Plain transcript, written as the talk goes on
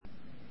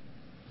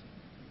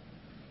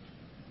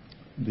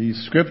The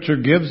Scripture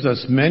gives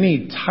us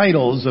many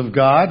titles of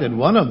God, and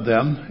one of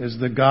them is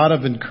the God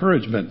of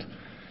encouragement.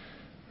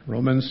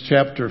 Romans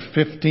chapter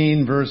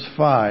 15, verse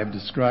 5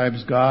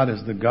 describes God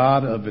as the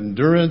God of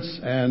endurance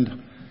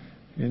and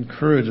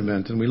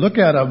encouragement. And we look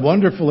at a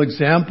wonderful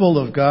example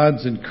of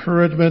God's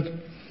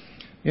encouragement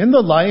in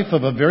the life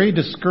of a very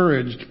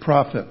discouraged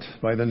prophet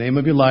by the name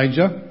of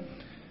Elijah.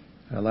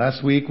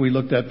 Last week we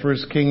looked at 1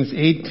 Kings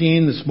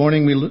 18. This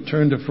morning we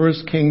turn to 1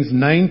 Kings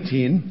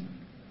 19.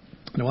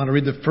 And I want to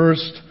read the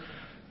first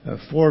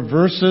 4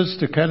 verses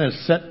to kind of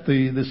set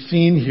the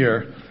scene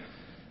here.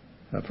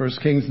 1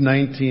 Kings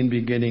 19,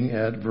 beginning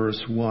at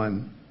verse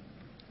 1.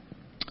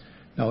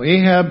 Now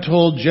Ahab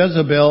told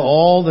Jezebel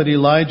all that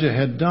Elijah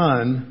had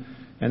done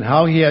and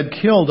how he had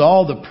killed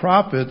all the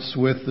prophets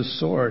with the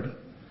sword.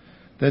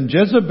 Then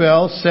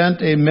Jezebel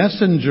sent a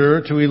messenger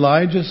to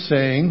Elijah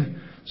saying,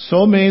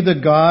 "So may the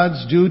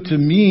gods do to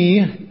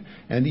me,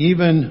 and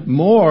even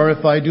more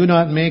if I do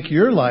not make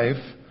your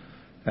life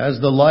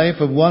as the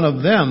life of one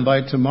of them by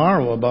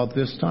tomorrow about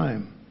this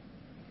time."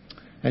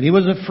 And he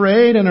was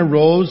afraid and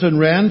arose and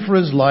ran for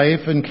his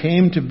life and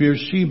came to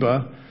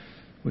Beersheba,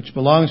 which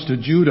belongs to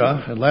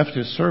Judah, and left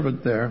his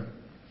servant there.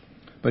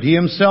 But he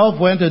himself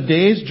went a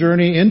day's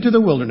journey into the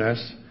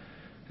wilderness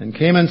and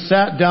came and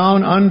sat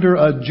down under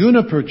a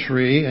juniper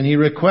tree, and he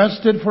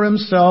requested for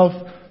himself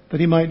that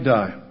he might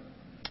die.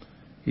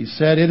 He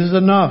said, "It is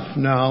enough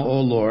now, O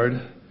Lord,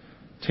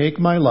 take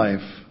my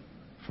life,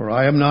 for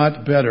I am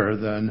not better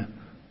than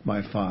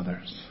my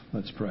fathers."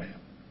 Let's pray.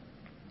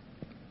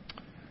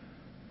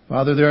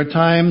 Father, there are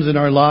times in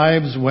our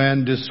lives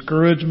when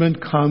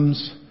discouragement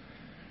comes,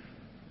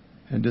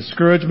 and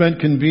discouragement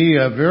can be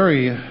a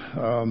very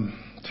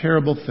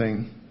terrible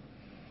thing.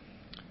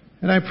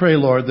 And I pray,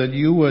 Lord, that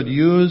you would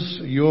use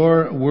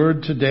your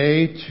word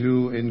today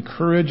to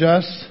encourage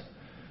us,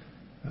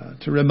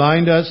 to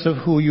remind us of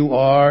who you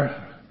are.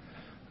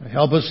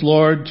 Help us,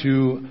 Lord,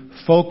 to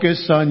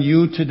focus on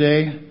you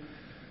today,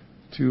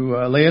 to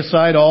lay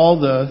aside all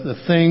the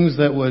things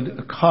that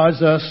would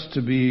cause us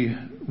to be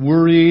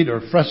worried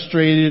or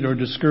frustrated or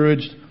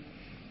discouraged,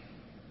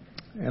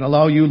 and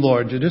allow you,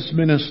 Lord, to just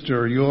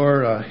minister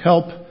your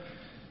help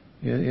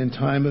in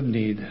time of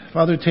need.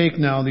 Father, take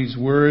now these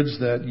words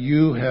that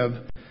you have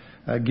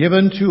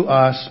given to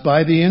us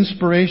by the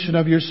inspiration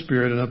of your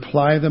Spirit and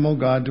apply them, O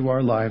God, to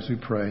our lives, we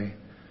pray.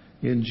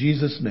 In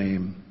Jesus'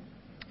 name,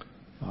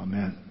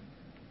 amen.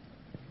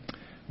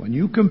 When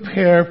you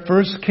compare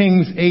 1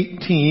 Kings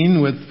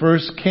 18 with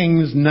 1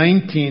 Kings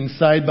 19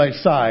 side by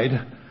side,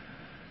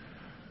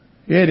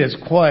 it is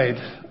quite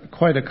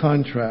a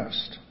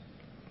contrast.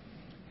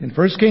 In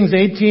 1 Kings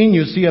 18,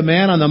 you see a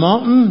man on the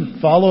mountain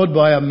followed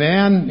by a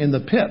man in the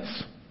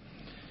pits.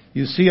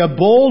 You see a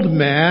bold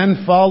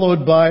man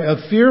followed by a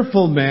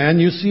fearful man.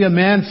 You see a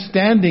man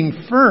standing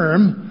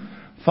firm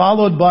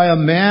followed by a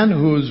man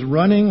who's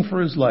running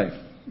for his life.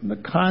 The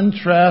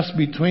contrast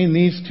between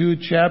these two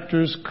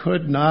chapters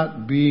could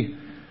not be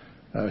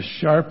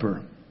sharper.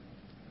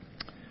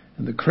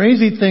 And the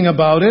crazy thing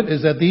about it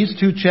is that these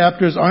two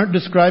chapters aren't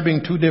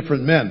describing two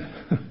different men.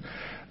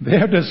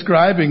 They're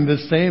describing the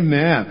same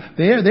man.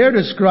 They're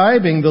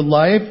describing the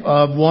life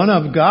of one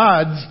of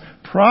God's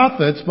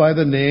prophets by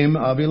the name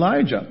of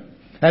Elijah.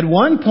 At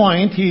one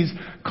point, he's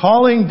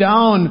calling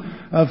down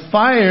a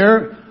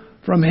fire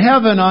from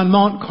heaven on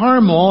Mount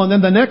Carmel, and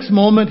then the next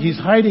moment he's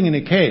hiding in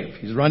a cave.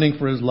 He's running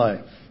for his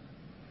life.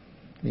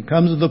 He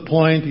comes to the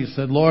point, he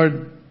said,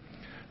 "Lord,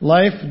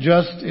 life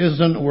just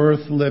isn't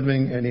worth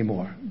living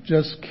anymore.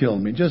 Just kill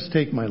me. Just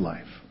take my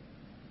life."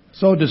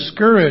 So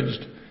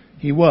discouraged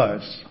he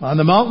was. On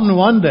the mountain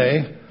one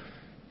day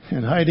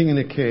and hiding in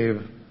a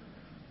cave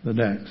the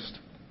next.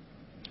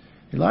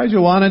 Elijah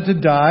wanted to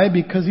die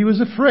because he was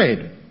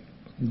afraid.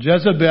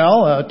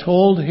 Jezebel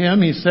told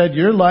him, he said,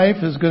 "Your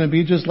life is going to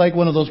be just like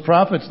one of those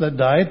prophets that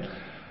died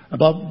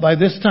by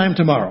this time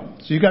tomorrow.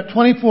 So you got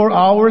 24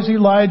 hours,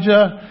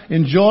 Elijah.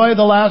 Enjoy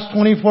the last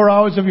 24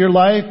 hours of your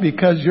life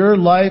because your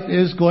life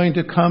is going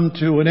to come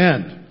to an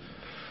end."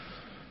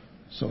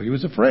 So he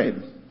was afraid.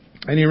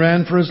 And he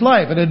ran for his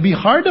life. And it'd be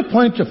hard to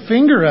point a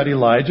finger at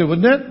Elijah,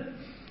 wouldn't it?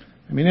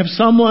 I mean, if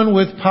someone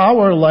with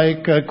power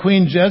like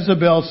Queen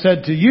Jezebel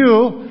said to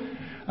you,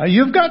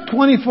 "You've got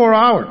 24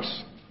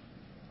 hours,"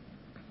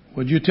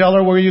 would you tell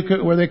her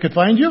where they could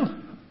find you?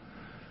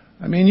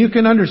 I mean, you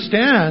can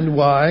understand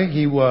why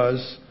he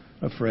was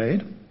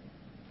afraid.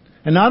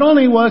 And not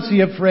only was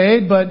he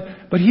afraid, but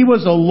he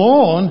was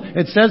alone.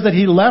 It says that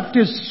he left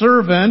his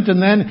servant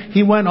and then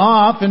he went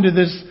off into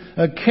this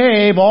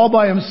cave all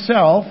by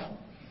himself.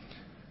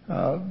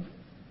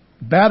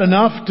 Bad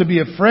enough to be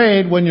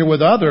afraid when you're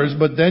with others,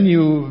 but then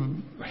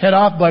you head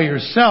off by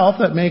yourself.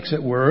 That makes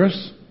it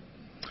worse.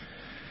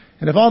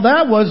 And if all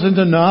that wasn't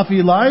enough,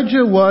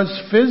 Elijah was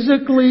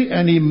physically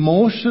and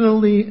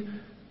emotionally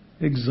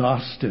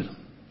exhausted.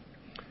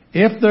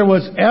 If there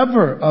was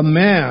ever a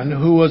man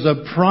who was a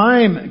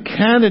prime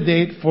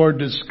candidate for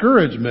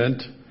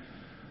discouragement,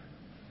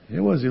 it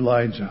was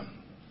Elijah.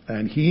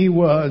 And he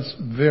was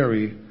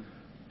very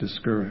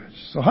discouraged.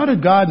 So how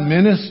did God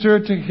minister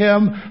to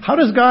him? How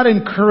does God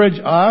encourage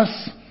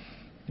us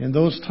in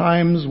those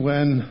times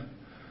when,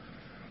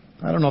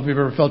 I don't know if you've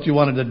ever felt you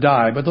wanted to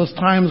die, but those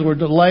times where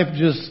life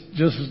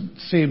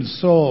just seems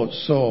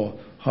so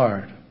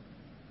hard.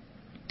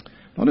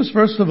 Notice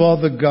first of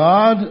all, the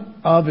God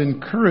of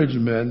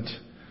encouragement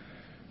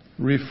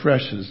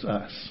refreshes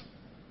us.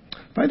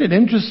 I find it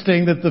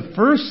interesting that the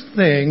first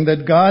thing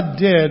that God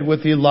did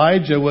with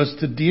Elijah was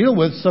to deal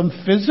with some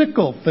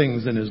physical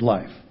things in his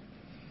life.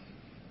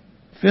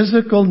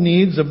 Physical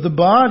needs of the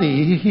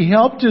body. He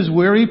helped his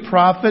weary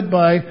prophet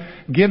by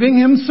giving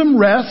him some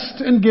rest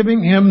and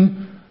giving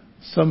him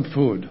some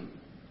food.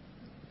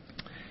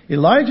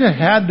 Elijah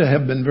had to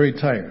have been very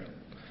tired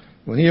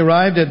when he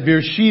arrived at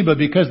Beersheba,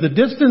 because the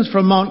distance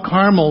from Mount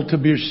Carmel to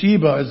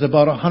Beersheba is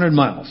about 100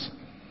 miles.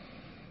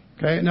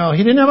 Okay, now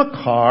he didn't have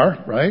a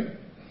car, right?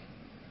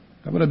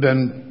 That would have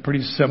been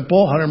pretty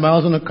simple. 100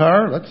 miles in a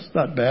car, that's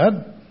not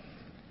bad.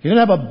 He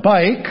didn't have a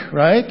bike,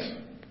 right?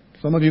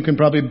 Some of you can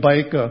probably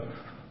bike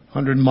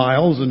 100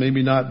 miles and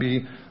maybe not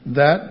be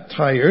that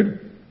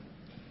tired.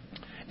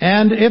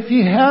 And if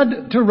he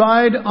had to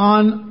ride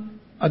on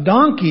a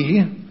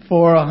donkey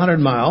for 100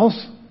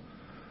 miles,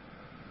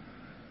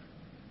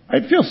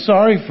 I'd feel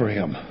sorry for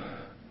him.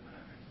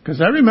 Because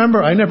I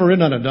remember, I never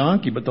ridden on a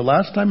donkey, but the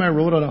last time I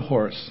rode on a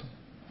horse,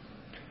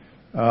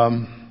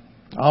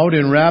 out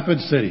in Rapid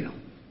City.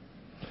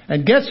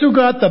 And guess who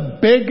got the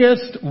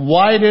biggest,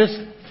 widest,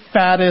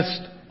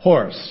 fattest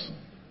horse?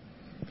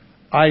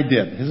 I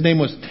did. His name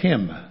was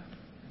Tim.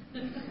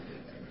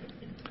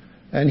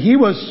 And he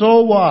was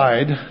so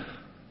wide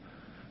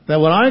that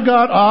when I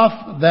got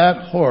off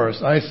that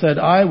horse, I said,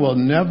 I will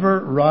never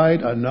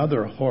ride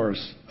another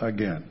horse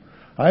again.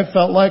 I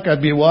felt like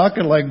I'd be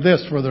walking like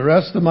this for the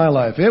rest of my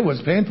life. It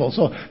was painful.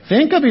 So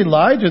think of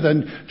Elijah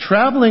then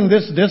traveling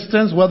this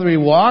distance, whether he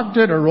walked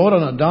it or rode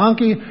on a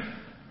donkey,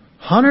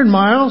 100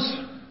 miles.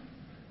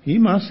 He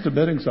must have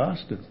been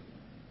exhausted.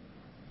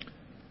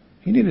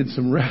 He needed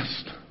some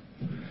rest.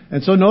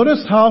 And so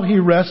notice how he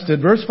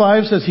rested. Verse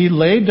 5 says, he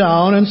lay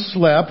down and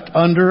slept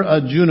under a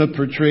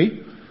juniper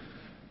tree.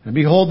 And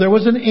behold, there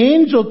was an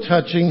angel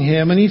touching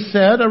him, and he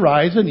said,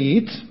 arise and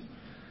eat.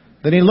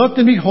 Then he looked,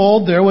 and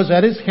behold, there was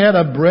at his head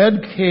a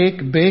bread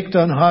cake baked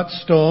on hot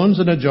stones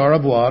and a jar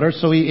of water.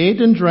 So he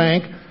ate and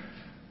drank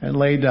and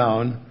lay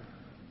down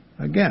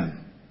again.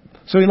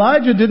 So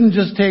Elijah didn't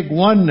just take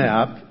one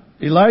nap.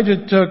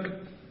 Elijah took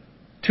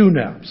 2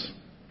 naps.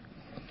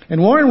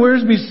 And Warren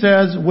Wiersbe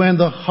says, when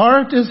the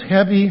heart is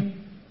heavy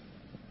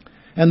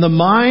and the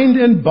mind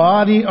and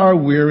body are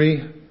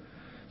weary,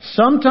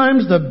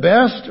 sometimes the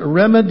best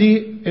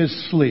remedy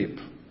is sleep.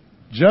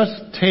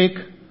 Just take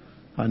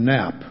a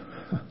nap.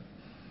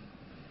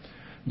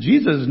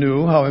 Jesus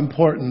knew how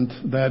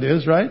important that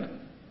is, right?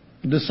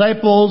 The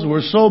disciples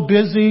were so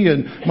busy.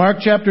 In Mark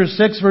chapter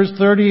 6, verse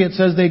 30, it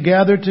says they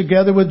gathered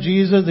together with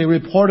Jesus. They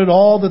reported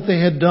all that they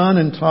had done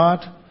and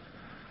taught.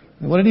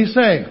 And what did he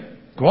say?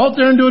 Go out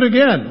there and do it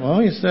again. Well,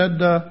 he said,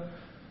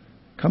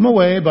 come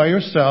away by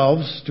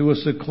yourselves to a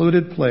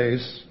secluded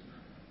place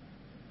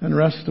and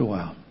rest a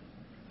while.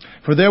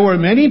 For there were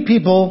many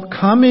people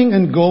coming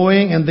and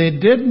going, and they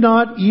did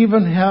not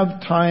even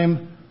have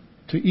time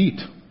to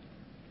eat.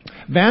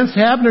 Vance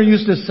Havner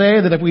used to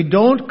say that if we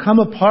don't come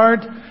apart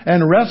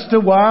and rest a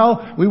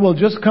while, we will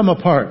just come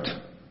apart.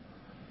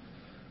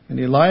 And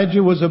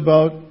Elijah was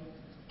about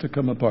to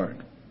come apart.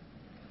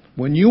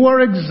 When you are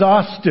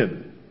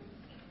exhausted,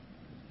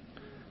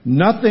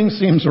 nothing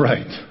seems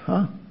right.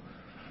 Huh?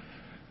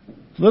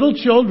 Little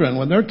children,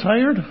 when they're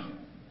tired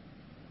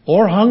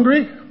or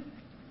hungry,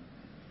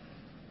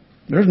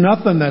 there's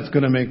nothing that's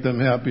going to make them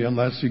happy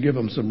unless you give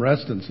them some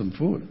rest and some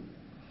food.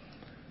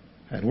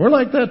 And we're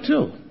like that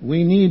too.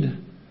 We need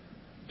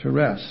to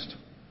rest.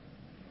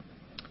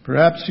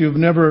 Perhaps you've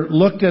never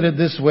looked at it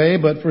this way,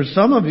 but for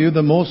some of you,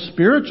 the most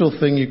spiritual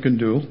thing you can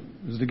do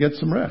is to get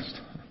some rest.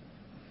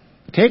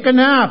 Take a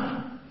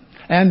nap.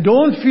 And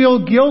don't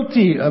feel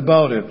guilty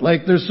about it.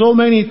 Like there's so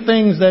many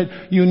things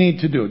that you need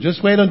to do.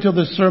 Just wait until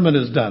the sermon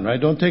is done,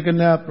 right? Don't take a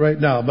nap right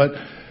now, but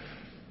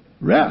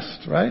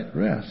rest, right?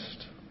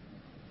 Rest.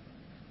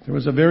 There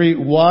was a very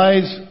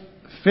wise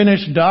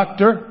Finnish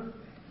doctor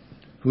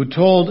who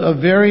told a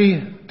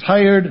very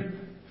tired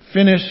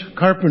Finnish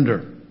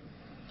carpenter,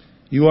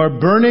 you are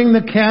burning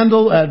the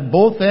candle at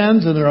both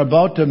ends and they're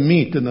about to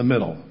meet in the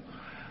middle.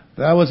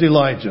 That was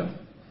Elijah.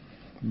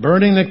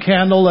 Burning the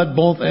candle at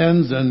both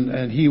ends,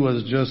 and he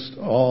was just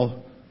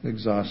all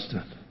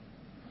exhausted.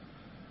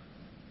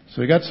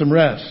 So he got some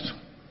rest.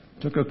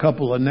 Took a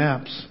couple of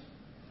naps.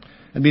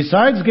 And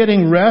besides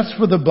getting rest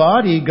for the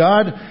body,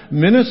 God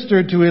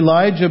ministered to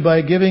Elijah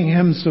by giving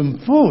him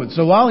some food.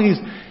 So while he's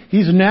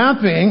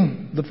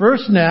napping, the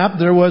first nap,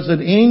 there was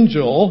an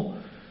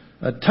angel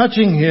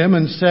touching him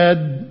and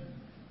said,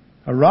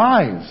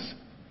 arise,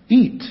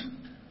 eat.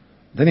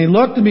 Then he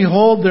looked, and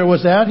behold, there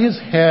was at his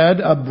head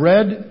a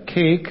bread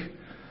cake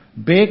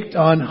baked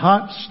on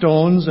hot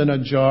stones and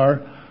a jar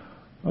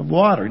of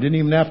water. He didn't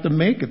even have to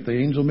make it. The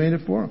angel made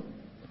it for him.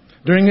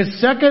 During his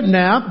second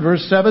nap,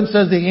 verse 7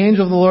 says, the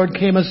angel of the Lord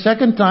came a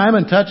second time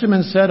and touched him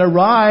and said,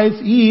 arise,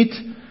 eat,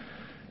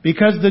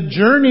 because the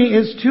journey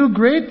is too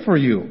great for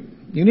you.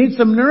 You need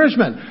some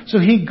nourishment. So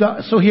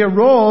he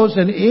arose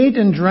and ate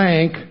and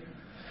drank.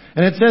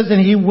 And it says,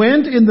 and he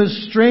went in the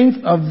strength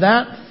of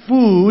that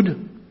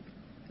food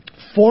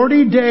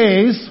 40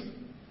 days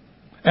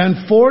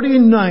and 40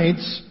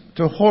 nights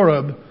to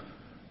Horeb,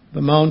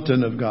 the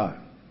mountain of God.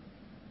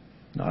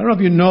 Now, I don't know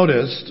if you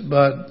noticed,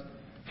 but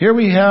here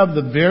we have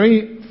the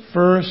very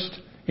first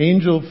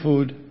angel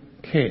food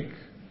cake,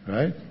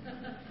 right?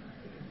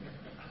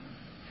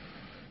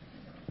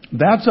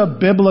 That's a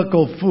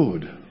biblical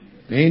food.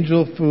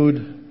 Angel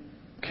food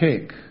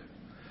cake.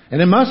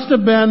 And it must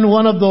have been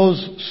one of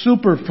those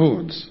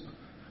superfoods.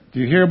 Do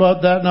you hear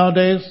about that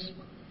nowadays?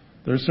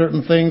 There are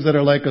certain things that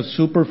are like a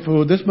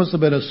superfood. This must have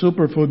been a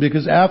superfood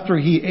because after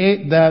he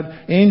ate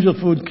that angel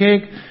food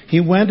cake, he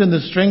went in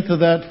the strength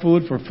of that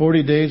food for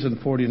 40 days and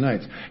 40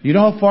 nights. You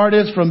know how far it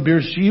is from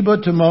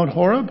Beersheba to Mount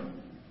Horeb?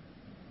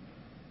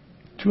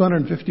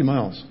 250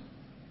 miles.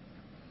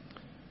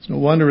 It's no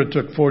wonder it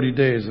took 40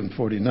 days and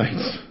 40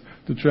 nights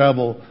to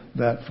travel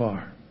that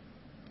far.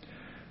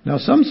 Now,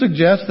 some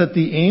suggest that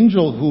the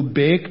angel who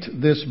baked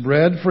this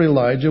bread for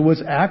Elijah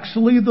was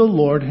actually the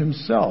Lord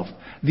himself.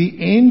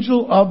 The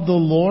angel of the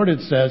Lord,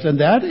 it says,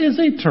 and that is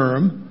a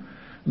term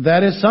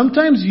that is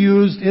sometimes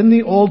used in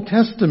the Old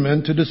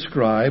Testament to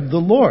describe the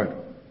Lord.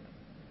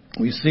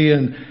 We see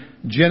in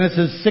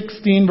Genesis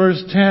 16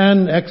 verse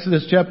 10,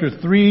 Exodus chapter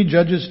 3,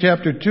 Judges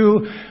chapter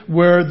 2,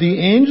 where the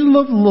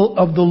angel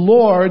of the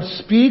Lord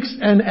speaks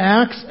and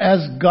acts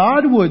as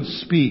God would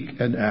speak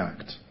and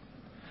act.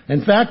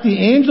 In fact,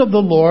 the angel of the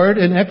Lord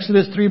in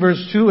Exodus 3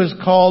 verse 2 is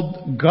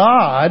called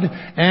God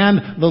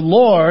and the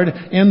Lord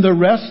in the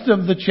rest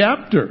of the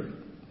chapter.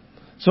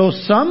 So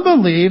some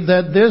believe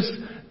that this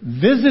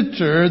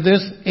visitor,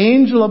 this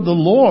angel of the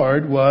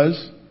Lord,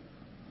 was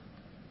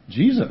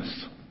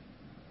Jesus.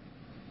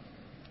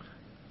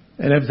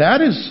 And if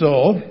that is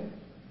so,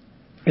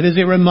 it is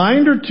a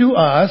reminder to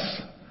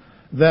us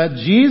that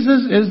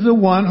Jesus is the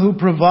one who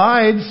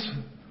provides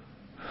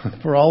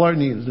for all our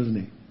needs, doesn't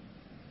he?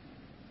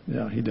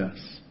 Yeah, he does.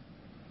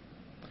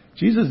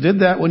 Jesus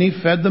did that when he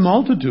fed the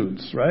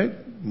multitudes, right?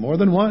 More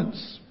than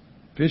once.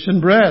 Fish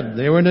and bread.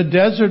 They were in a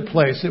desert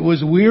place. It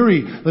was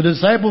weary. The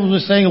disciples were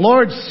saying,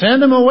 Lord,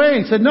 send them away.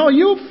 He said, no,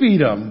 you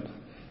feed them.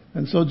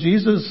 And so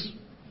Jesus,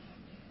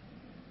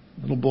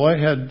 little boy,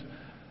 had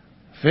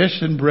fish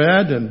and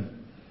bread, and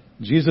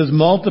Jesus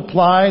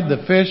multiplied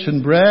the fish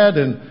and bread,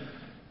 and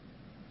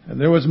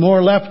there was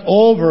more left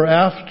over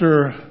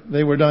after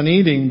they were done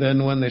eating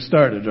than when they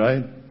started,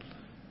 right?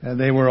 And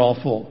they were all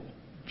full.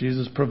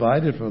 Jesus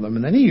provided for them.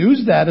 And then he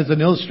used that as an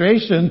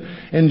illustration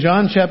in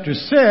John chapter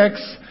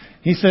 6.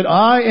 He said,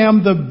 I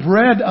am the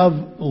bread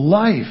of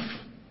life.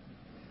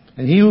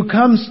 And he who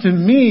comes to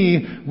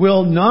me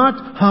will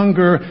not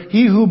hunger.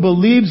 He who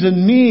believes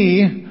in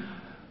me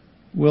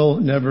will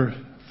never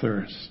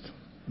thirst.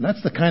 And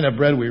that's the kind of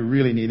bread we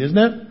really need, isn't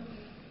it?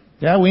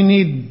 Yeah, we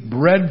need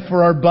bread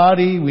for our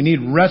body. We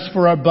need rest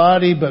for our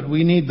body. But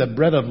we need the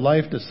bread of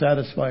life to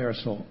satisfy our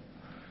soul.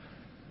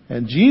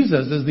 And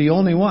Jesus is the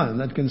only one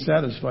that can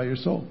satisfy your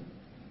soul.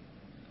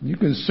 You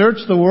can search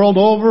the world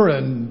over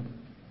and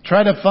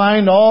try to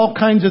find all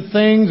kinds of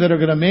things that are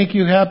going to make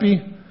you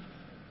happy.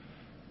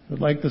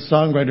 But like the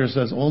songwriter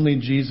says, only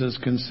Jesus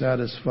can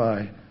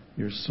satisfy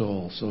your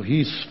soul. So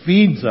he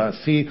feeds us.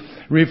 He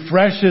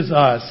refreshes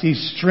us. He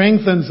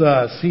strengthens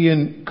us. He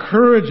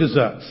encourages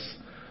us.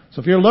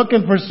 So if you're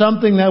looking for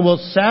something that will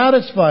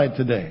satisfy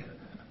today,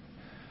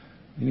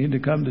 you need to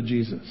come to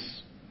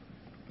Jesus.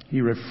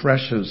 He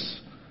refreshes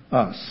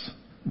us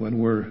when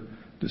we're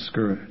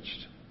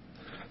discouraged.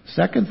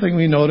 Second thing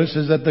we notice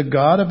is that the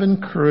God of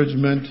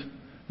encouragement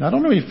not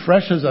only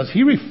refreshes us,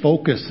 He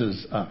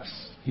refocuses us.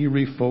 He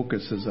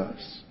refocuses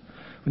us.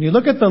 When you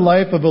look at the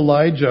life of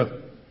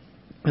Elijah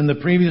in the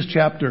previous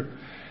chapter,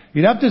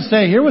 you'd have to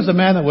say, here was a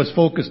man that was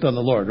focused on the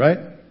Lord, right?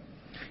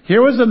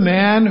 Here was a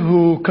man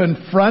who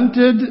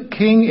confronted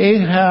King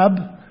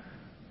Ahab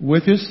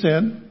with his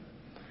sin.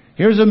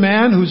 Here's a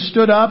man who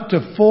stood up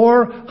to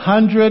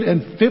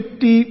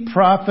 450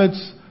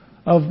 prophets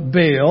of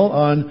Baal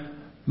on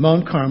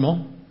Mount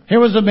Carmel. Here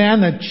was a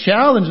man that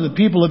challenged the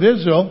people of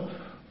Israel.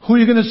 Who are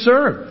you going to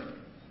serve?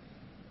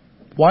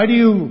 Why do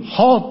you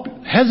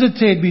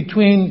hesitate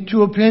between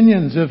two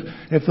opinions?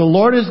 If the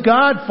Lord is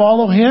God,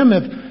 follow Him.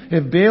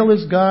 If Baal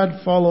is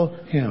God, follow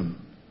him.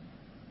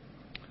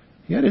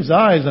 He had his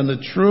eyes on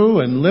the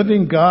true and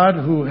living God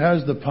who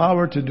has the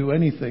power to do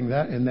anything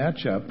in that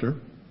chapter.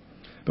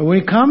 But when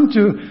we come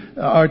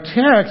to our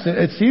text,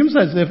 it seems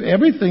as if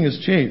everything has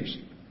changed.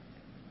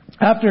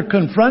 After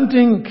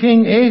confronting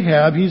King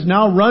Ahab, he's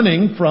now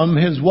running from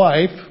his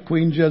wife,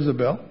 Queen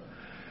Jezebel.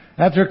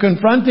 After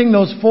confronting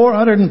those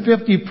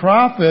 450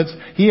 prophets,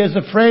 he is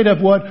afraid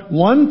of what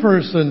one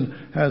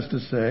person has to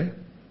say.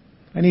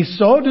 And he's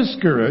so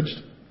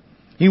discouraged.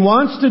 He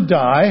wants to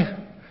die.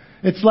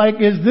 It's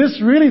like, is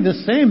this really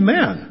the same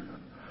man?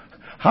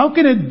 How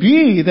can it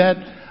be that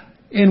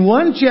In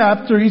one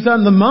chapter, he's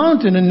on the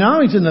mountain, and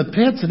now he's in the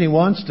pits, and he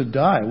wants to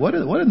die. What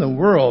in the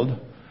world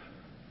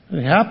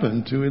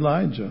happened to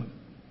Elijah?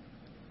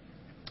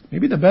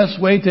 Maybe the best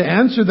way to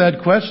answer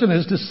that question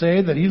is to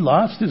say that he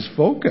lost his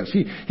focus.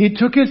 He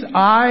took his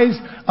eyes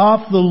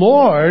off the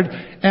Lord,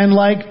 and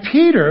like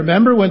Peter,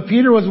 remember when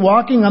Peter was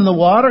walking on the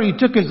water, he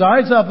took his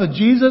eyes off of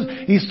Jesus,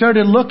 he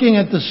started looking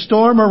at the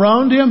storm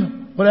around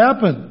him. What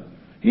happened?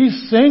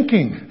 He's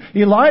sinking.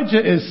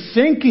 Elijah is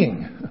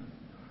sinking.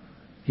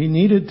 He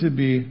needed to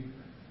be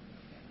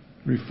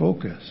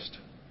refocused.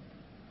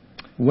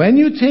 When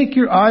you take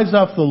your eyes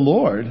off the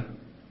Lord,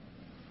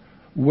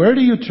 where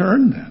do you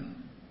turn then?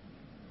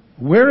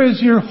 Where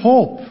is your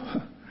hope?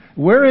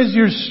 Where is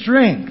your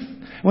strength?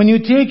 When you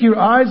take your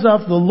eyes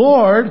off the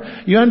Lord,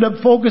 you end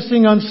up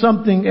focusing on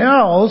something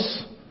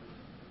else.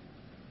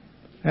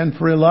 And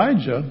for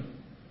Elijah,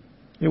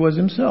 it was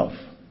himself.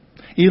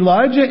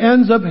 Elijah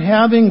ends up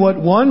having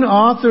what one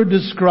author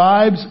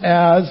describes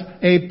as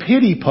a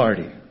pity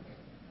party.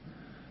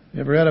 You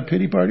ever had a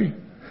pity party?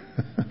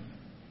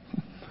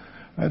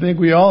 I think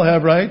we all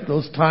have, right?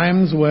 Those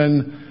times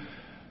when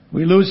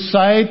we lose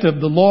sight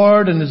of the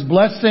Lord and His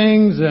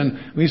blessings,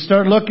 and we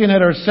start looking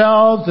at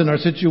ourselves and our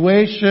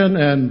situation,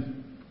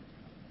 and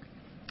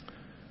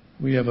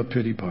we have a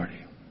pity party.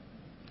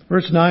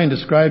 Verse 9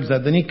 describes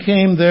that. Then he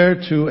came there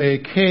to a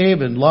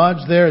cave and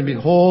lodged there, and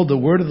behold, the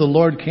word of the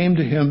Lord came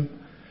to him.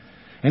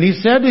 And he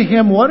said to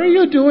him, "What are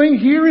you doing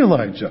here,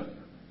 Elijah?"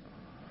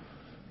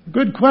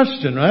 Good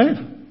question, right?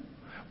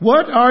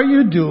 What are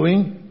you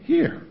doing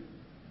here?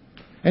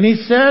 And he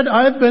said,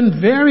 "I've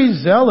been very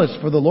zealous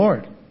for the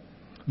Lord,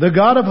 the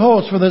God of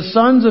hosts, for the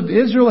sons of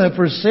Israel have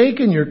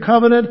forsaken your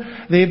covenant.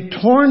 They've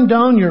torn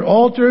down your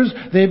altars.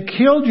 They've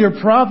killed your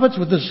prophets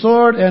with the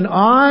sword, and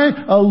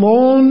I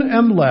alone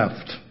am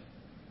left."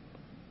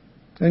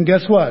 And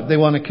guess what? They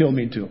want to kill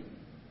me too.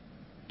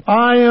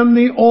 I am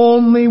the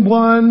only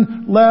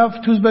one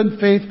left who's been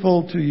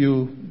faithful to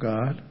you,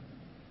 God.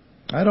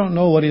 I don't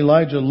know what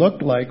Elijah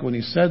looked like when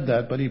he said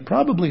that, but he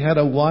probably had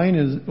a whine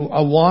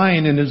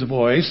in his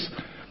voice,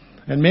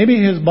 and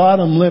maybe his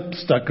bottom lip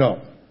stuck out.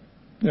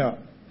 Yeah.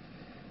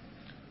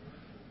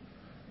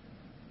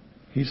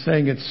 He's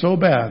saying, "It's so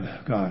bad,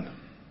 God.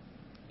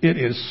 It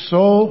is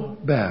so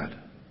bad.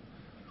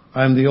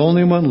 I'm the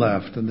only one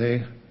left,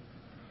 and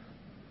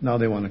now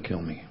they want to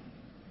kill me."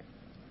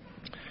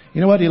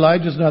 You know what?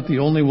 Elijah's not the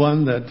only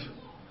one that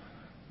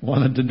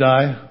wanted to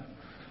die.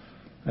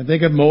 I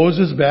think of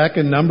Moses back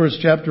in Numbers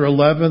chapter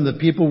 11. The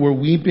people were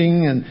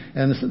weeping and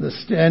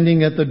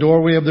standing at the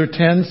doorway of their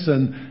tents,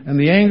 and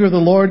the anger of the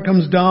Lord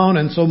comes down,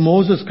 and so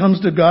Moses comes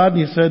to God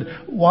and he said,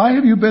 "Why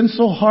have you been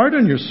so hard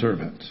on your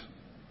servant?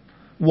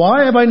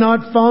 Why have I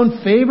not found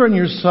favor in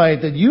your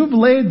sight that you've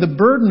laid the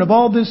burden of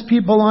all this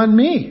people on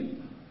me?"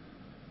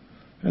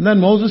 And then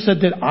Moses said,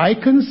 "Did I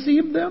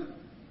conceive them?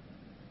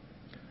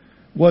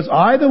 Was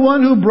I the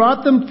one who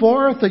brought them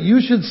forth, that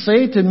you should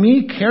say to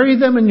me, 'Carry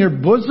them in your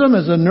bosom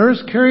as a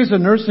nurse carries a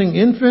nursing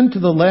infant to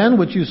the land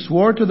which you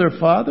swore to their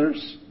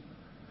fathers?'"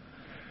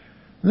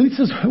 And then he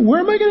says,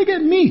 "Where am I going to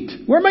get meat?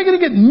 Where am I going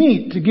to get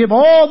meat to give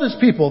all this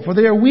people? For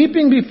they are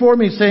weeping before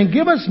me, saying,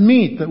 'Give us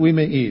meat that we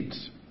may eat.'"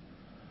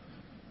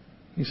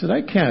 He said,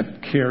 "I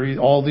can't carry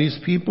all these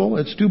people.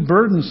 It's too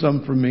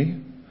burdensome for me.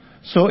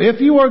 So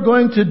if you are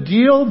going to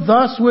deal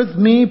thus with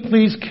me,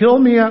 please kill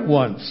me at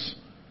once.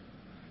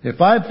 If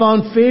I've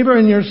found favor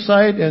in your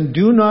sight, and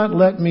do not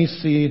let me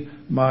see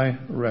my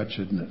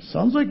wretchedness."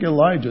 Sounds like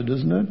Elijah,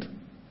 doesn't it?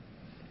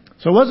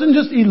 So it wasn't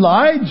just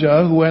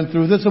Elijah who went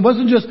through this. It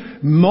wasn't just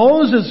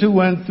Moses who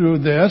went through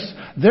this.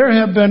 There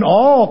have been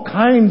all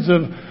kinds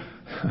of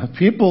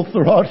people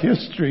throughout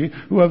history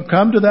who have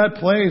come to that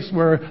place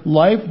where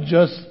life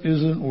just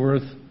isn't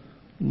worth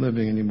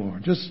living anymore.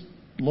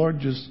 Lord,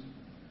 just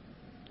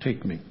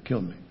take me,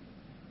 kill me.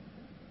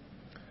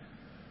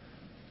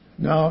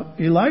 Now,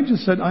 Elijah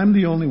said, "I'm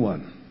the only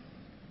one.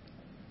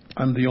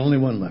 I'm the only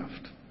one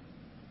left."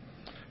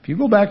 If you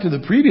go back to the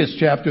previous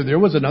chapter, there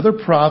was another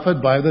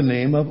prophet by the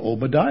name of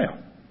Obadiah.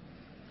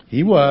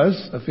 He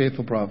was a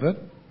faithful prophet.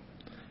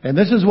 And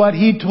this is what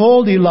he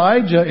told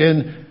Elijah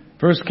in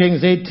 1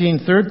 Kings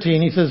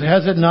 18:13. He says,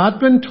 "Has it not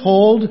been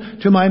told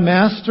to my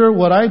master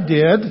what I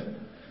did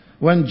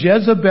when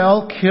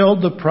Jezebel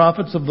killed the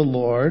prophets of the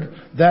Lord,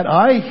 that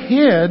I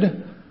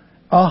hid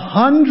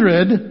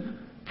 100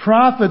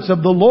 prophets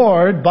of the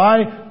Lord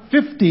by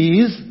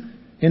 50s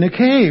in a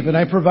cave, and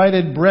I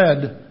provided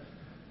bread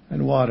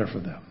and water for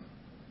them?"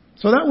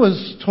 So that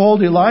was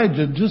told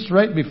Elijah just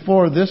right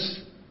before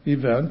this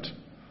event.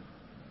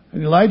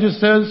 And Elijah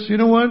says, "You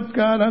know what,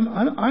 God,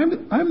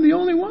 I'm the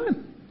only one.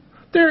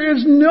 There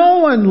is no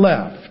one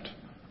left.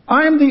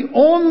 I'm the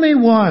only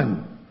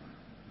one.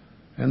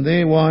 And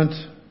they want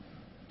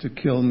to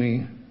kill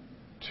me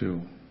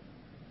too."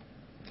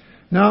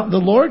 Now, the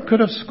Lord could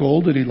have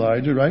scolded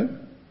Elijah, right?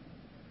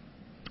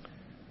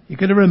 He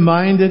could have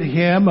reminded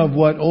him of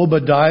what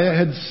Obadiah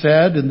had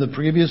said in the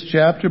previous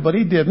chapter, but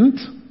he didn't.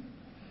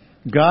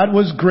 God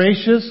was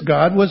gracious,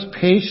 God was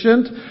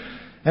patient,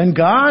 and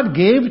God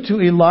gave to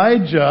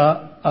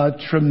Elijah a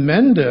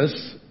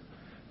tremendous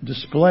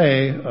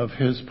display of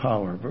His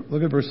power.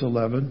 Look at verse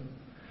 11.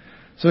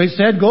 So He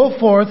said, "Go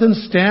forth and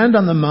stand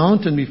on the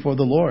mountain before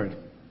the Lord."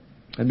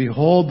 And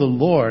behold, the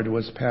Lord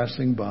was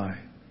passing by.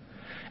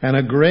 And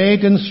a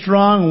great and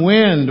strong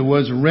wind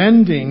was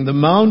rending the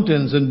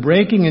mountains and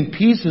breaking in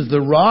pieces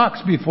the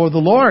rocks before the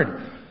Lord.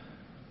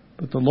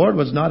 But the Lord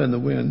was not in the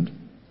wind.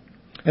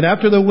 And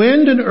after the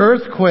wind, an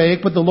earthquake,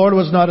 but the Lord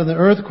was not in the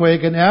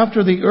earthquake. And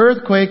after the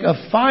earthquake, a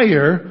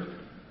fire,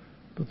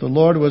 but the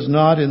Lord was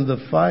not in the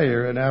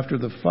fire. And after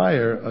the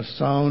fire, a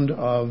sound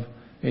of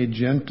a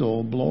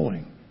gentle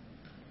blowing.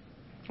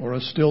 Or a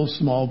still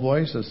small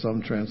voice, as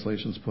some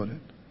translations put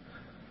it.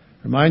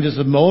 Reminds us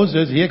of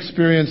Moses. He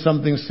experienced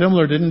something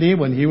similar, didn't he?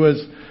 When he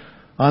was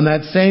on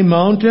that same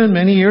mountain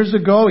many years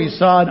ago, he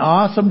saw an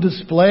awesome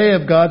display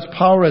of God's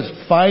power as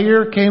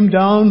fire came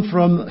down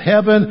from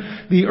heaven.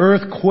 The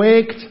earth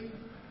quaked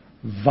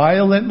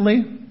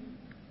violently.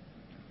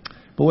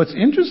 But what's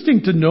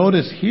interesting to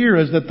notice here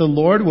is that the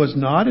Lord was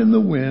not in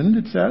the wind,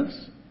 it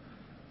says.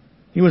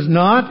 He was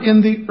not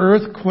in the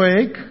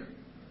earthquake.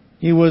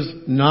 He was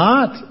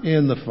not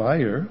in the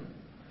fire.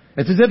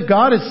 It's as if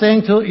God is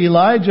saying to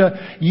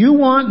Elijah, you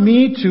want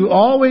me to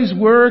always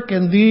work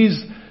in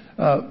these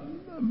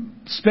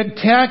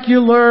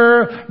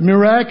spectacular,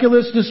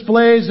 miraculous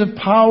displays of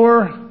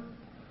power.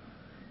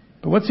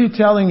 But what's He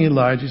telling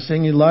Elijah? He's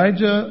saying,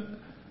 Elijah,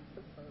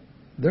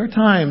 there are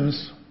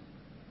times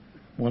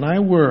when I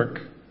work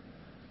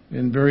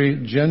in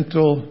very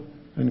gentle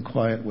and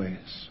quiet ways.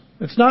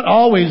 It's not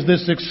always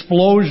this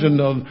explosion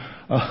of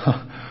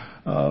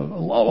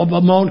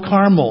a Mount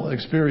Carmel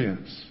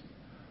experience.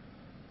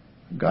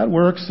 God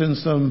works in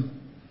some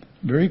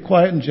very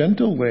quiet and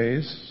gentle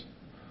ways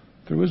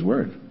through His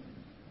Word.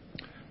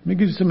 Let me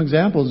give you some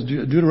examples.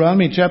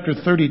 Deuteronomy chapter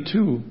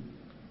 32,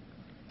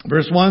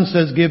 verse 1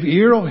 says, "Give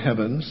ear, O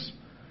heavens,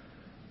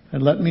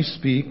 and let me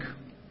speak,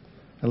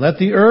 and let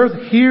the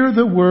earth hear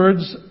the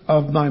words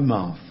of my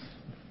mouth."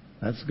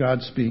 That's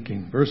God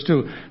speaking. Verse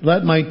 2,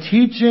 "Let my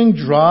teaching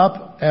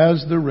drop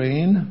as the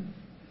rain,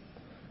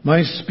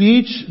 my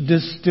speech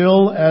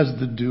distill as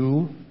the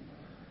dew,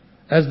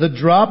 as the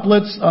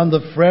droplets on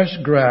the fresh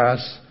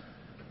grass,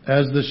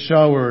 as the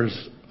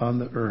showers on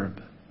the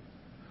herb."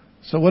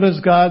 So what is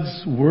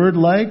God's Word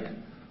like?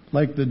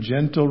 Like the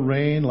gentle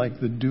rain, like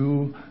the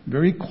dew,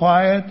 very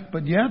quiet,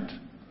 but yet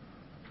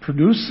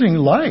producing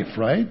life,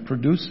 right?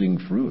 Producing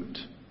fruit.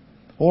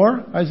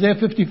 Or Isaiah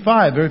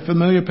 55, very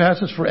familiar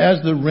passage, "For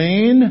as the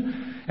rain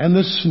and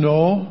the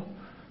snow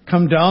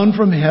come down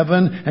from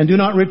heaven and do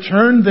not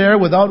return there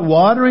without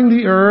watering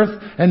the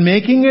earth and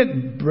making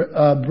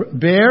it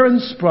bear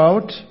and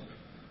sprout,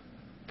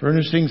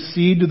 furnishing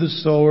seed to the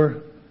sower,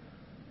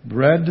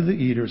 bread to the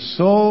eater,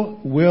 so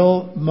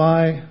will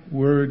my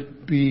word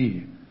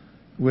be,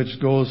 which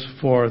goes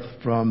forth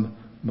from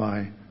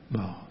my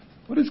mouth."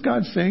 What is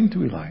God saying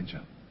to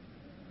Elijah?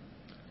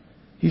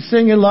 He's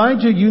saying,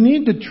 Elijah, you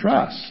need to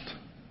trust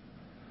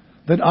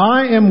that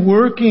I am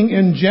working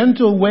in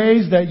gentle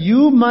ways that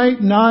you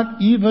might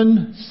not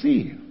even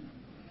see,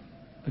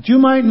 that you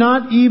might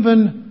not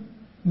even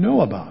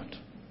know about.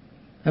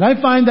 And I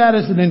find that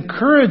as an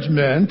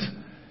encouragement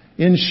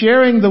in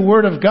sharing the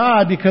Word of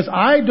God, because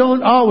I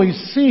don't always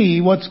see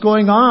what's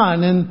going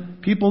on in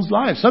people's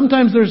lives.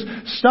 Sometimes there's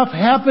stuff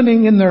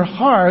happening in their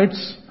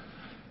hearts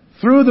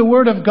through the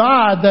Word of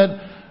God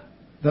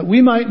that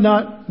we might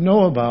not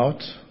know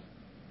about.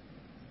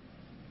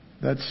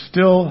 That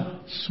still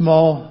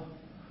small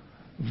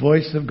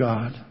voice of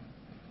God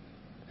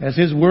as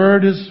His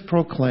Word is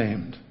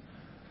proclaimed.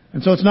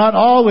 And so it's not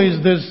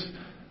always this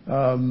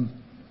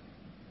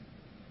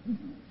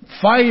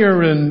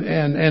fire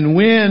and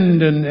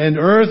wind and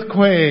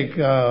earthquake,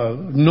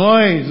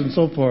 noise and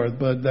so forth,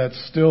 but that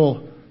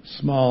still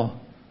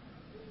small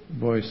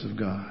voice of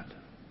God.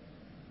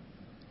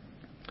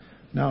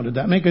 Now, did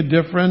that make a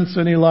difference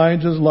in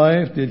Elijah's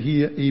life? Did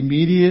he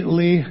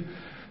immediately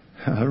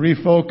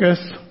refocus?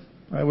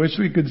 I wish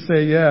we could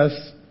say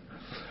yes.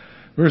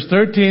 Verse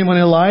 13, when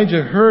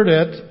Elijah heard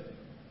it,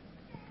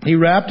 he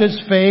wrapped his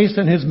face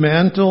in his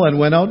mantle and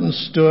went out and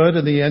stood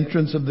in the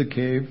entrance of the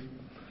cave.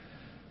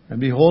 And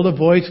behold, a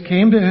voice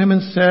came to him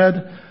and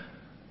said,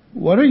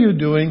 "What are you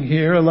doing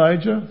here,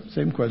 Elijah?"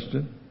 Same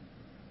question.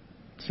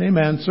 Same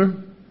answer.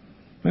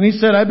 And he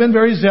said, "I've been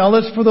very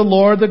zealous for the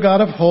Lord, the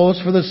God of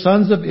hosts, for the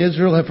sons of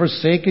Israel have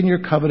forsaken your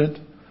covenant.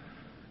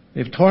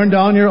 They've torn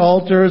down your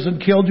altars and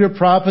killed your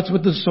prophets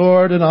with the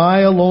sword, and I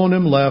alone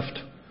am left,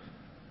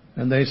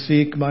 and they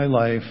seek my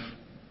life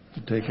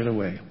to take it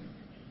away."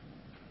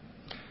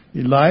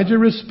 Elijah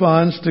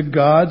responds to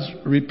God's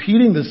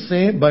repeating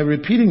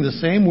the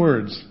same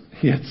words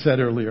he had said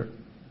earlier.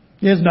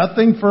 He has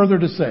nothing further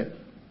to say.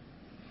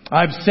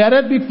 I've said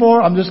it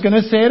before, I'm just going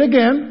to say it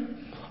again.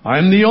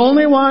 I'm the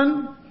only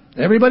one.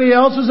 Everybody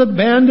else has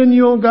abandoned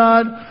you, O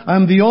God.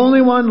 I'm the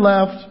only one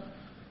left,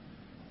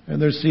 and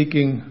they're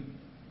seeking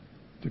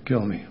to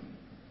kill me.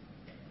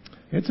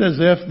 It's as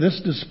if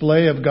this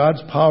display of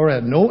God's power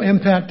had no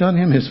impact on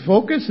him. His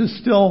focus is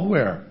still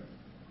where?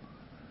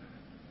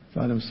 It's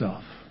on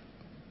himself.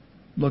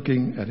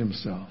 Looking at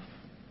himself.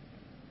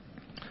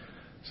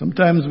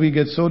 Sometimes we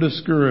get so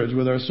discouraged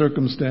with our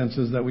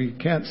circumstances that we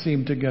can't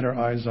seem to get our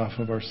eyes off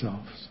of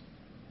ourselves.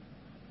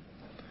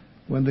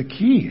 When the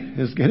key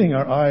is getting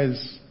our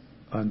eyes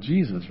on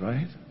Jesus,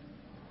 right?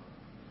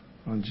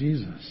 On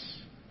Jesus.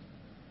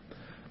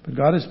 But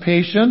God is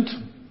patient,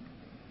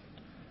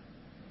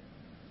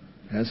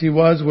 as He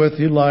was with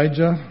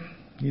Elijah.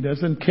 He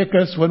doesn't kick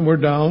us when we're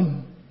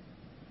down.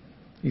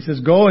 He says,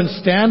 go and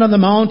stand on the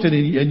mountain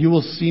and you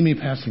will see me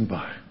passing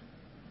by.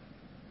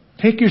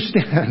 Take your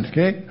stand,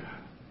 okay?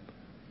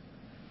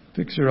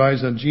 Fix your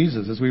eyes on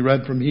Jesus. As we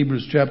read from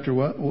Hebrews chapter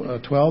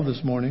 12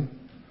 this morning,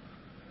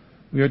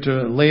 we are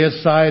to lay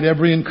aside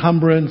every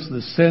encumbrance,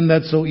 the sin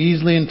that so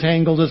easily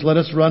entangles us. Let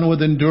us run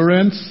with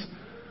endurance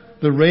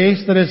the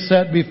race that is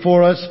set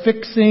before us,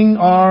 fixing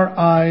our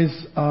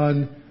eyes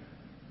on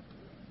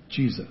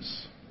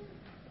Jesus.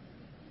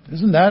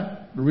 Isn't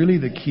that really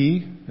the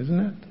key, isn't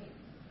it?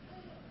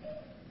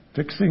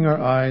 Fixing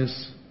our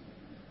eyes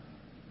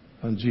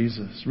on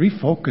Jesus.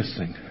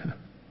 Refocusing.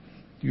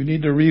 You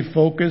need to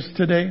refocus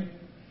today.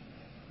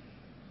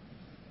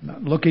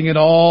 Not looking at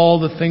all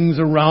the things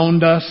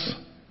around us,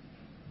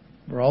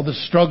 or all the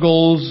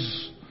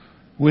struggles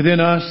within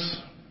us,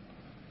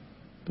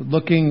 but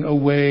looking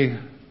away,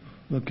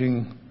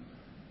 looking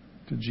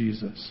to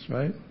Jesus,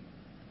 right?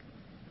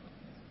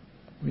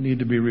 We need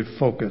to be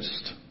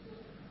refocused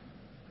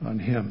on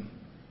Him.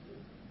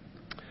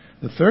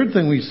 The third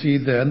thing we see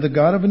then, the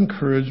God of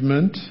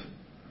encouragement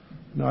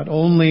not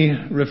only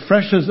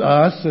refreshes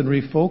us and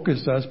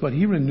refocuses us, but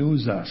He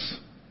renews us.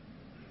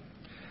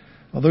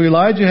 Although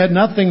Elijah had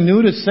nothing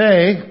new to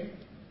say,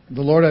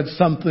 the Lord had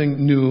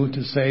something new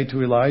to say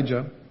to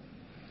Elijah.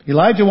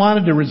 Elijah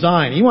wanted to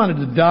resign. He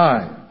wanted to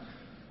die.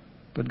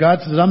 But God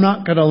says, I'm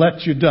not going to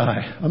let you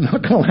die. I'm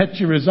not going to let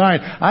you resign.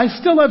 I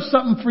still have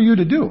something for you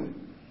to do.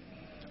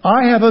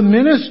 I have a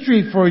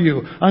ministry for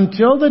you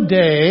until the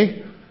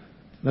day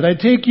that I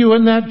take you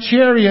in that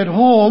chariot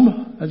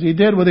home, as He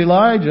did with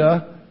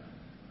Elijah.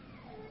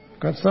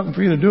 Got something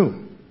for you to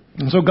do.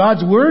 And so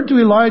God's word to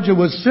Elijah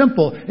was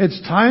simple.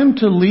 It's time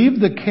to leave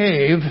the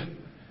cave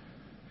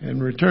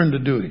and return to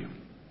duty.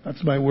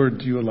 That's my word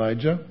to you,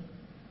 Elijah.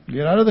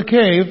 Get out of the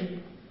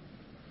cave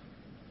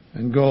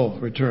and go,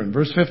 return.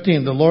 Verse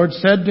 15, the Lord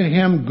said to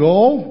him,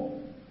 go,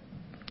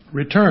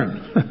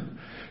 return.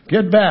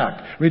 Get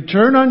back.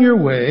 Return on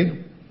your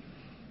way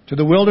to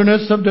the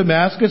wilderness of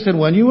Damascus, and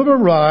when you have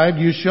arrived,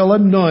 you shall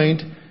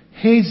anoint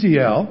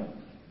Hazael,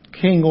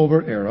 king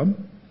over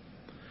Aram,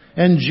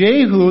 and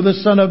Jehu, the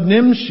son of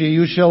Nimshi,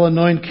 you shall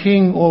anoint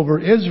king over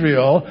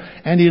Israel,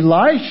 and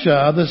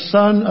Elisha, the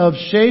son of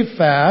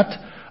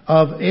Shaphat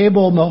of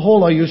Abel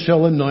Meholah, you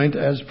shall anoint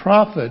as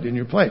prophet in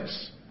your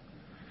place.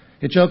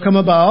 It shall come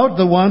about,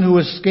 the one who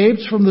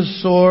escapes from the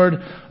sword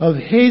of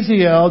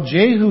Hazael,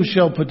 Jehu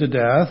shall put to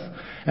death,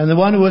 and the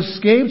one who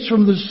escapes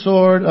from the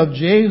sword of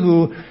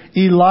Jehu,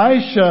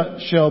 Elisha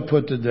shall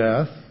put to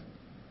death.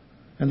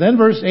 And then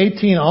verse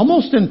 18,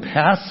 almost in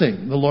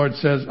passing, the Lord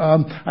says,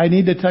 I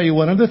need to tell you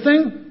one other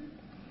thing.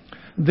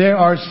 There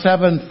are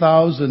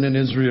 7,000 in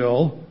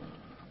Israel,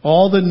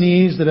 all the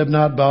knees that have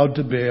not bowed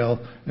to Baal,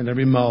 and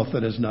every mouth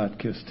that has not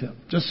kissed him.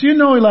 Just so you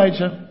know,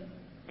 Elijah,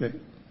 okay,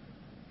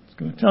 I was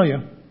going to tell you,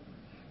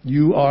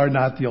 you are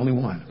not the only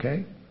one,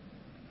 okay?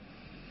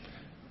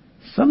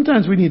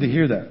 Sometimes we need to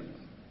hear that.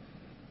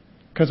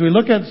 Because we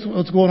look at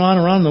what's going on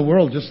around the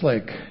world, just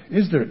like,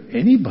 is there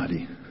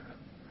anybody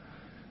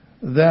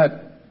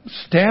that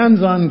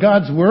stands on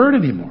God's word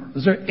anymore?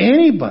 Is there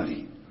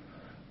anybody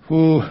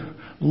who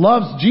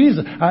loves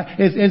Jesus?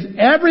 Is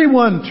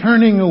everyone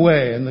turning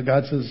away? And the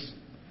God says,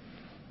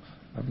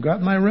 I've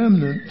got my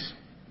remnant.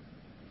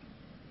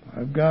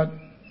 I've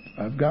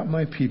got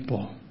my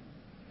people.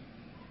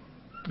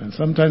 And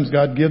sometimes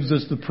God gives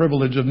us the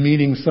privilege of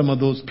meeting some of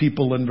those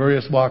people in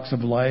various walks of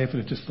life,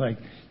 and it's just like,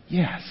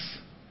 yes,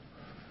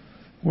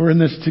 we're in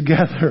this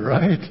together,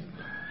 right?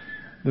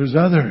 There's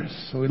others.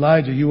 So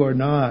Elijah, you are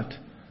not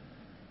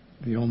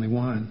the only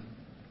one.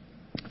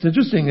 It's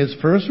interesting, his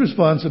first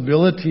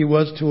responsibility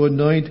was to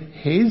anoint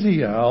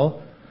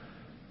Hazael,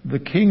 the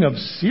king of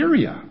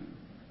Syria.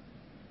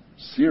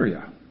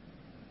 Syria.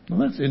 Well,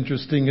 that's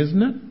interesting,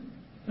 isn't it?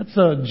 That's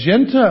a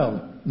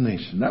Gentile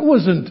nation. That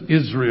wasn't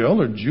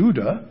Israel or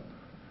Judah.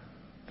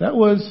 That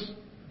was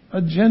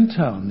a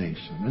Gentile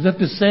nation. As if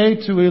to say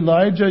to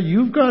Elijah,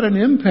 you've got an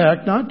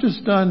impact not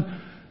just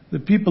on the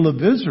people of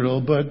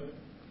Israel, but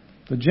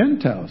the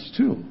Gentiles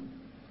too.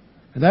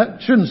 And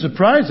that shouldn't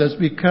surprise us,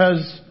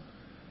 because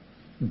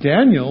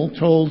Daniel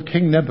told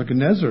King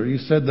Nebuchadnezzar, he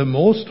said, the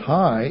Most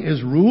High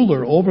is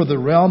ruler over the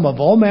realm of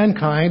all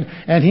mankind,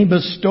 and He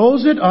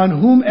bestows it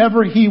on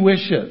whomever He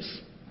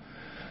wishes.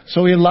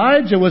 So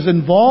Elijah was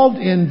involved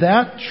in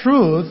that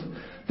truth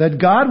that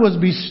God was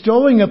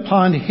bestowing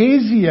upon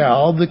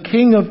Hazael, the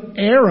king of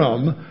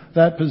Aram,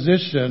 that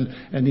position.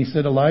 And he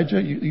said, Elijah,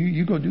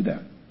 you go do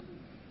that.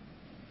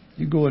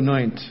 You go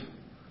anoint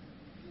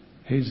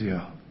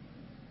Hazael.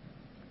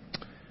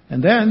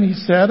 And then he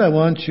said, I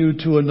want you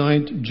to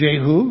anoint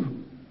Jehu,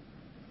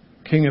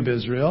 king of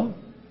Israel.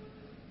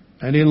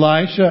 and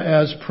Elisha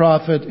as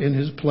prophet in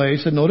his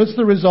place. And notice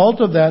the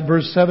result of that,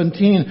 verse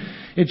 17.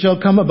 It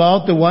shall come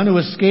about the one who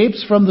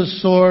escapes from the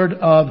sword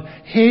of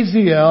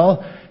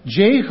Hazael,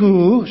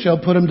 Jehu shall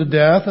put him to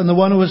death, and the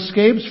one who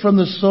escapes from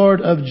the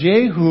sword of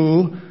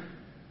Jehu,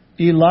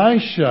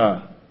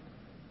 Elisha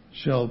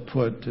shall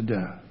put to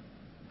death.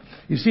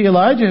 You see,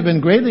 Elijah had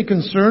been greatly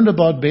concerned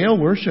about Baal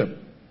worship.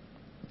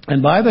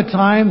 And by the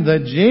time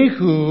that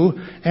Jehu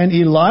and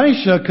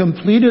Elisha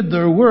completed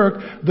their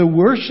work, the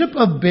worship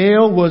of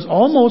Baal was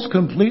almost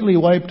completely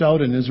wiped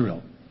out in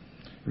Israel.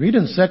 Read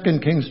in 2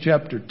 Kings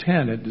chapter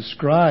 10, it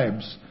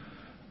describes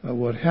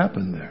what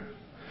happened there.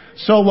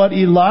 So what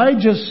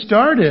Elijah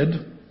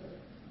started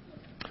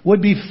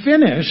would be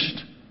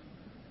finished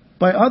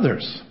by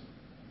others.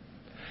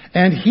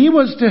 And he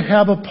was to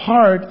have a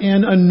part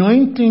in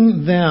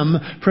anointing them,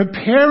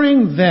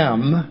 preparing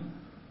them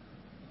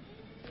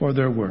for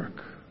their work.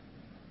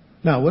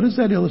 Now, what does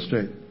that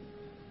illustrate?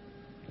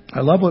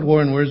 I love what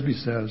Warren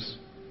Wiersbe says.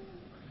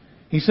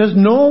 He says,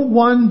 no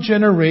one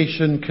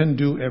generation can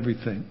do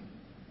everything.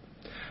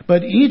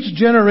 But each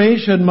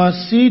generation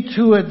must see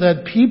to it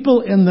that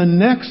people in the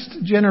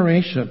next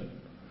generation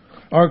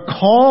are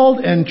called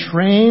and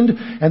trained,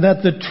 and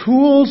that the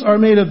tools are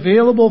made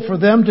available for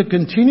them to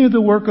continue the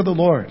work of the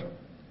Lord.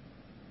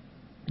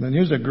 And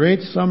here's a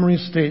great summary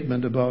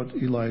statement about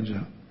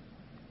Elijah.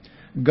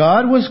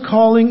 God was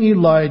calling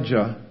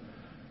Elijah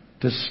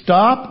to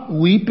stop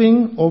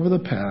weeping over the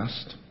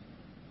past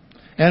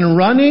and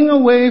running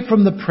away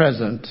from the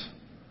present.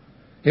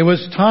 It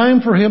was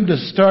time for him to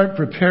start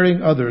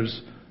preparing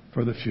others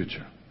for the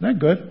future. Isn't that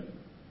good?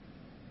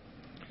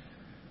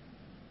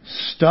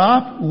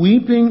 Stop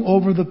weeping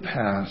over the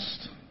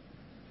past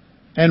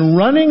and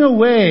running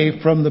away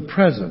from the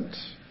present.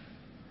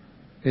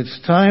 It's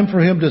time for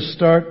him to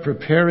start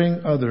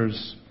preparing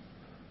others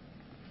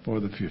for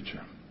the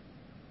future.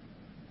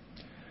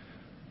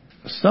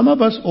 Some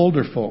of us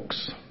older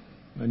folks,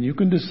 and you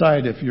can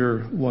decide if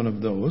you're one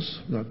of those.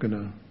 I'm not going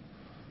to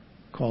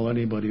call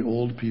anybody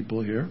old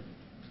people here.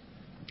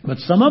 But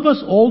some of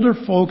us older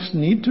folks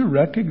need to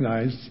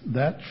recognize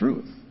that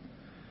truth.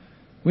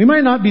 We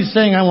might not be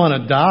saying, I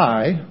want to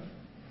die,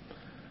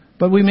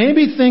 but we may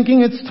be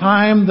thinking it's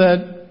time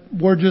that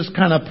we're just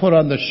kind of put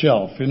on the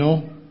shelf, you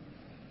know.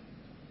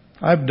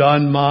 I've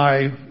done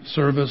my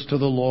service to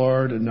the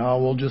Lord, and now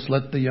we'll just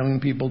let the young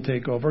people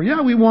take over.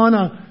 Yeah, we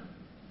want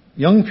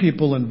young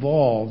people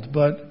involved,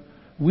 but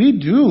we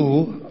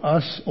do,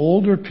 us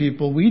older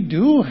people, we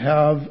do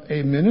have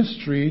a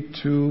ministry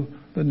to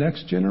the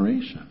next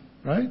generation,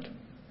 right?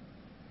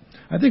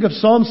 I think of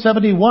Psalm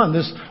 71,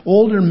 this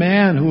older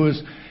man who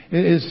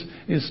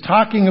is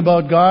talking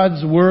about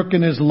God's work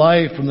in his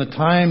life from the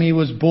time he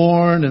was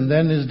born and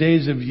then his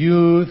days of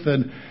youth,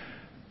 and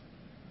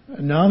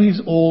now he's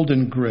old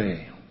and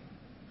gray.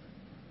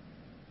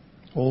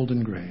 Old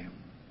and gray.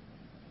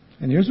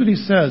 And here's what he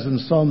says in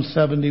Psalm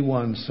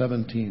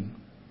 71:17.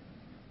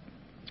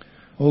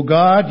 O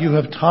God, you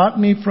have taught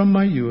me from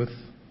my youth,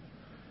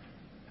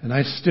 and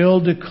I still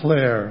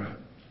declare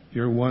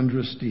your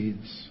wondrous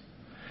deeds.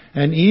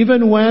 And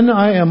even when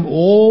I am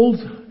old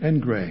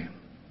and gray,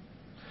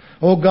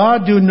 O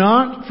God, do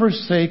not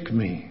forsake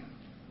me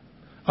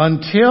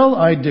until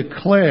I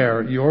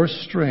declare your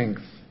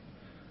strength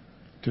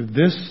to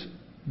this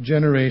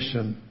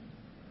generation,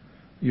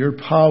 your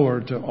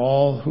power to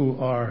all who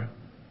are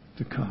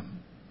to come.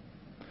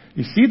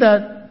 You see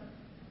that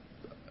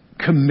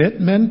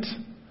commitment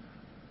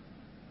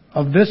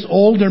of this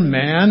older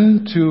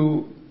man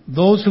to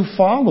those who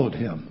followed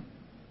him.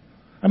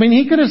 I mean,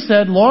 he could have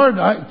said, Lord,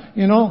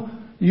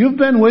 you've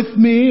been with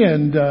me,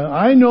 and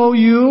I know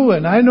you,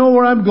 and I know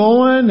where I'm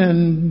going,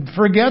 and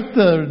forget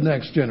the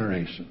next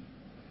generation.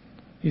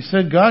 He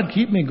said, God,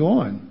 keep me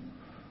going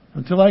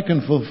until I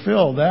can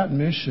fulfill that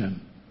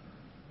mission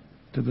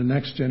to the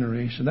next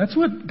generation. That's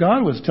what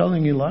God was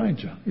telling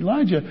Elijah.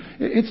 Elijah,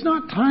 it's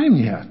not time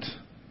yet.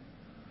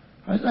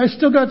 I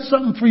still got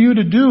something for you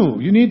to do.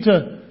 You need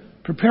to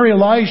prepare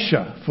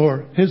Elisha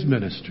for his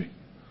ministry.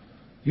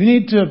 You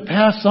need to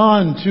pass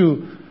on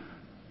to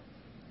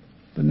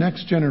the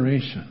next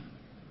generation.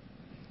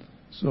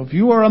 So if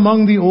you are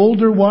among the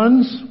older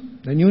ones,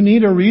 then you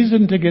need a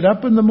reason to get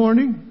up in the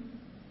morning.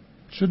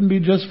 It shouldn't be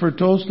just for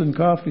toast and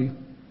coffee.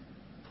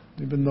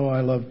 Even though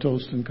I love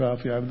toast and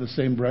coffee, I have the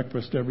same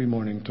breakfast every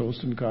morning,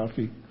 toast and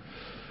coffee.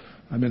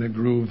 I'm in a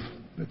groove.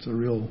 It's a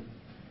real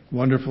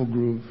wonderful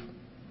groove.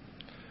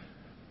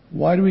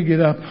 Why do we get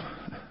up?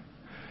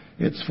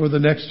 It's for the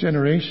next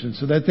generation,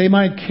 so that they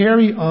might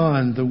carry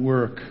on the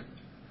work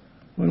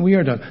when we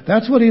are done.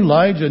 That's what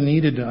Elijah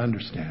needed to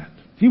understand.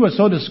 He was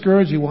so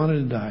discouraged he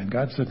wanted to die. And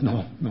God said,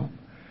 no,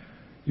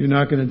 you're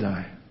not going to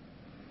die.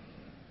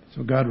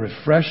 So God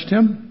refreshed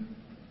him.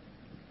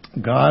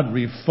 God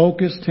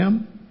refocused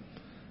him.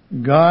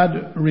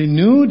 God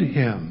renewed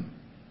him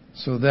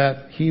so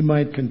that he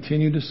might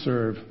continue to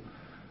serve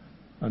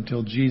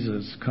until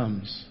Jesus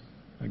comes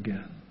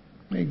again.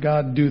 May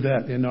God do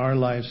that in our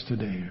lives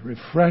today.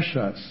 Refresh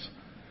us,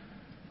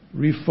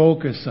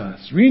 refocus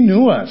us,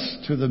 renew us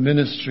to the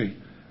ministry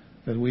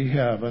that we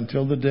have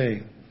until the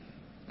day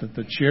that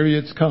the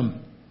chariots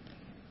come,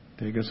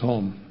 take us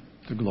home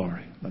to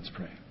glory. Let's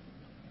pray.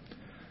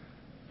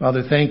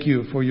 Father, thank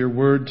you for your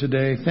word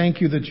today.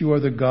 Thank you that you are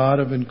the God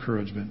of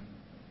encouragement.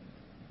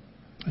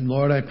 And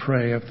Lord, I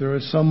pray if there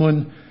is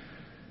someone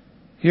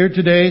here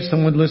today,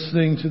 someone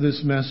listening to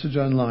this message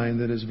online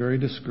that is very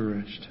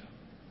discouraged,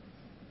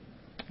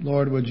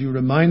 Lord, would you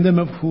remind them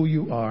of who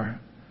you are?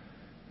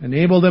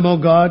 Enable them,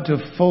 O God,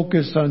 to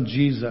focus on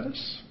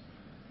Jesus,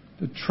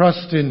 to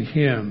trust in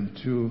Him,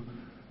 to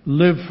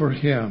live for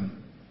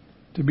Him,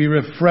 to be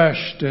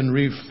refreshed and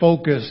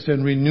refocused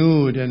and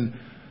renewed in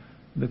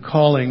the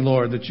calling,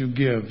 Lord, that you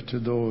give to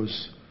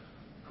those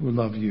who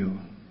love you.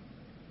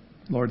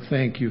 Lord,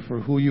 thank you for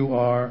who you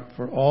are,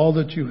 for all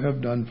that you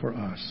have done for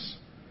us.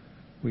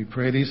 We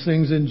pray these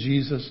things in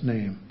Jesus'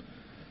 name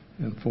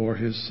and for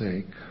His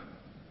sake.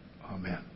 Amen.